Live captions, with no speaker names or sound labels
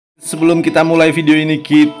Sebelum kita mulai video ini,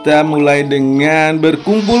 kita mulai dengan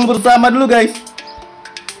berkumpul bersama dulu guys.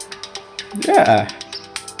 Yeah.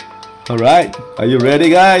 Alright, are you ready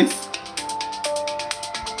guys?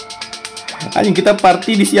 Ayo kita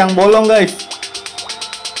party di siang bolong guys.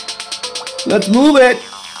 Let's move it.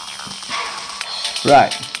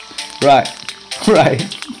 Right.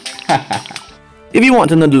 If you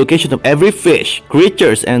want to know the location of every fish,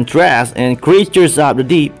 creatures and trash and creatures of the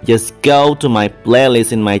deep, just go to my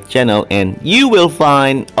playlist in my channel and you will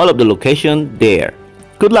find all of the location there.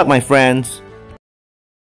 Good luck my friends.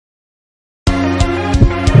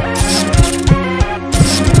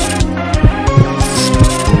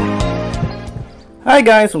 Hi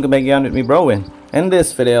guys, welcome back again with me Browen. In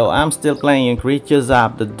this video, I'm still playing Creatures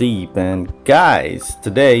of the Deep, and guys,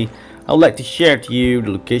 today I would like to share to you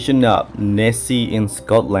the location of NESSIE in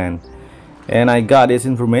Scotland. And I got this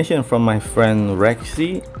information from my friend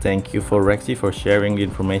Rexy. Thank you for Rexy for sharing the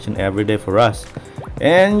information every day for us.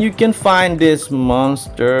 And you can find this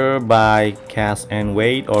monster by cast and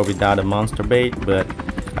weight or without a monster bait, but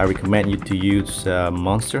I recommend you to use a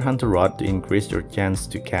monster hunter rod to increase your chance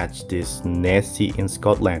to catch this NESSIE in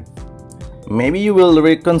Scotland. Maybe you will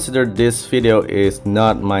reconsider this video is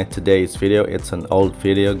not my today's video, it's an old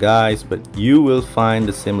video guys, but you will find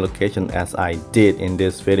the same location as I did in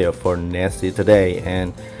this video for NESSIE today.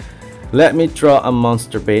 And let me throw a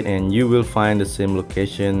monster bait and you will find the same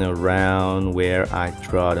location around where I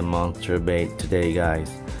throw the monster bait today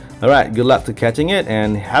guys. Alright, good luck to catching it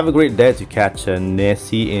and have a great day to catch a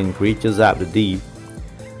NESSIE in Creatures of the Deep.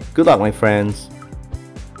 Good luck my friends.